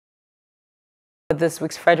This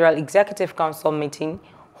week's Federal Executive Council meeting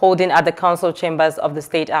holding at the Council Chambers of the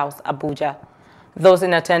State House, Abuja. Those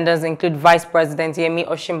in attendance include Vice President Yemi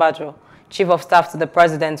Osinbajo, Chief of Staff to the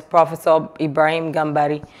President Professor Ibrahim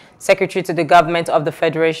Gambari, Secretary to the Government of the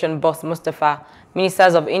Federation Boss Mustapha,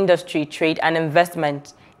 Ministers of Industry, Trade and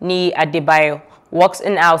Investment Niyi Adebayo, Works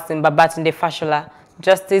and Housing Babatunde Fashola,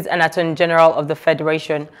 Justice and Attorney General of the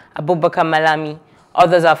Federation Abubakar Malami.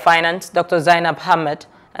 Others are Finance Dr. Zainab Ahmed,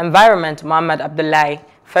 Environment Muhammad Abdullahi,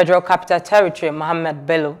 Federal Capital Territory Mohammed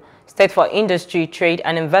Bello, State for Industry, Trade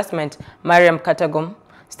and Investment Mariam Katagum,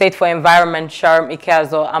 State for Environment Sharam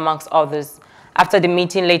Ikeazo, amongst others. After the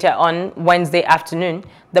meeting later on Wednesday afternoon,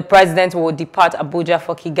 the President will depart Abuja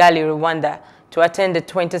for Kigali, Rwanda, to attend the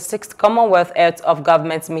 26th Commonwealth Heads of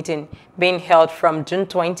Governments meeting being held from June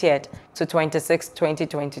 20th to 26th,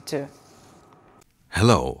 2022.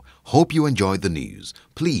 Hello, hope you enjoyed the news.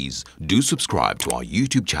 Please do subscribe to our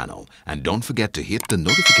YouTube channel and don't forget to hit the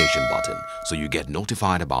notification button so you get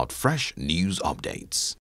notified about fresh news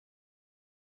updates.